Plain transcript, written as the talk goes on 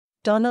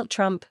Donald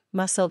Trump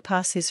muscled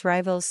past his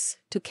rivals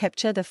to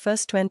capture the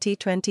first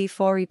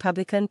 2024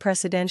 Republican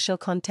presidential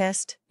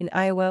contest in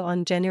Iowa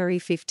on January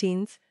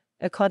 15,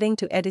 according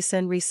to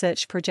Edison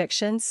Research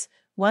projections,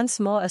 once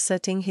more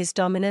asserting his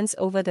dominance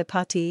over the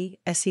party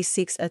as he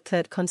seeks a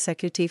third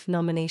consecutive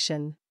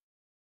nomination.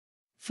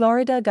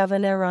 Florida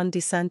Governor Ron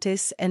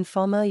DeSantis and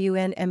former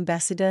UN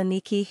Ambassador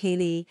Nikki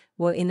Haley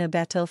were in a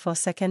battle for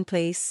second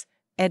place,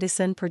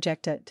 Edison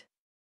projected.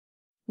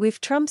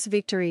 With Trump's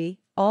victory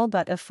all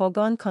but a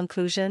foregone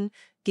conclusion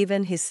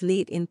given his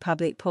lead in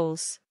public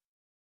polls,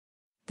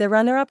 the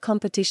runner-up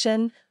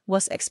competition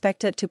was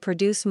expected to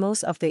produce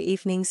most of the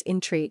evening's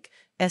intrigue,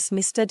 as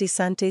Mr.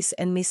 DeSantis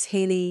and Ms.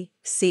 Haley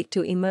seek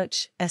to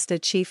emerge as the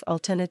chief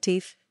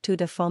alternative to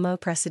the former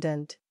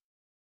president.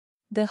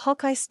 The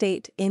Hawkeye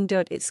state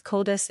endured its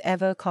coldest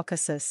ever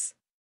caucuses,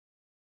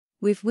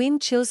 with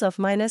wind chills of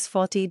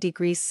 -40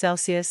 degrees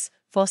Celsius,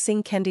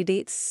 forcing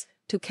candidates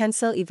to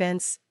cancel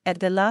events at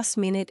the last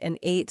minute and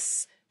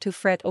aides to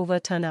fret over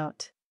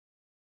turnout.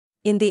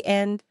 In the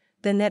end,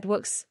 the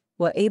networks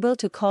were able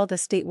to call the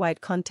statewide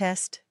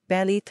contest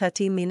barely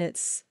 30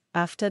 minutes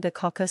after the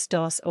caucus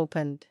doors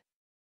opened.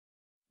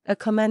 A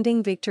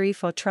commanding victory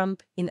for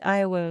Trump in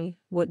Iowa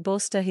would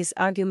bolster his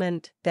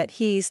argument that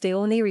he is the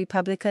only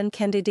Republican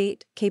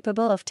candidate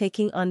capable of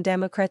taking on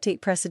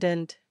Democratic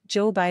President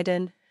Joe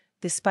Biden,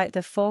 despite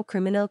the 4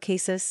 criminal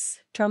cases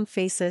Trump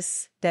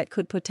faces that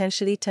could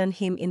potentially turn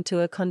him into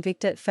a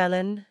convicted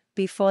felon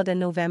before the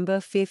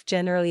November 5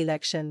 general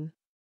election.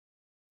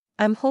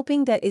 "I'm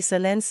hoping that it's a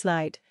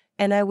landslide,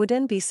 and I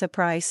wouldn't be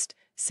surprised,"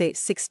 said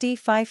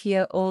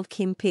 65-year-old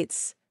Kim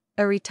Pitts,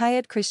 a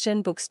retired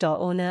Christian bookstore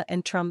owner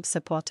and Trump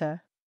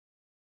supporter.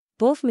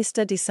 Both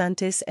Mr.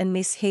 DeSantis and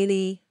Ms.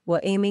 Haley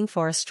were aiming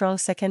for a strong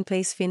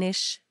second-place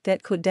finish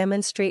that could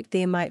demonstrate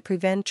they might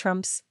prevent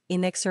Trump's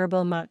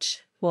inexorable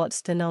march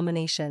towards the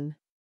nomination.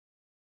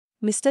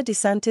 Mr.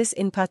 DeSantis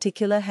in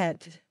particular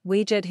had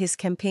wagered his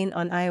campaign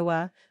on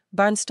Iowa,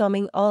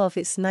 barnstorming all of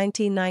its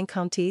 99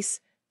 counties,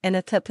 and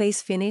a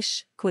third-place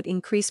finish could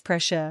increase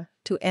pressure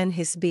to end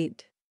his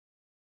bid.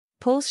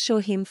 Polls show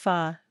him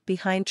far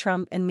behind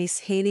Trump and Ms.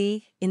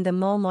 Haley in the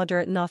more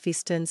moderate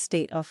northeastern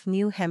state of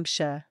New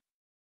Hampshire,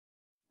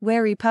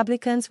 where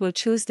Republicans will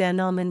choose their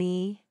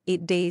nominee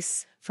 8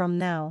 days from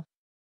now.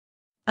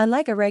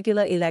 Unlike a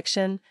regular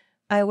election,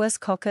 Iowa's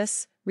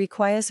caucus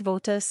requires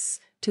voters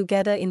to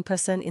gather in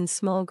person in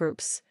small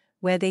groups,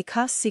 where they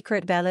cast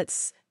secret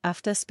ballots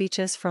after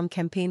speeches from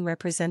campaign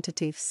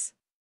representatives.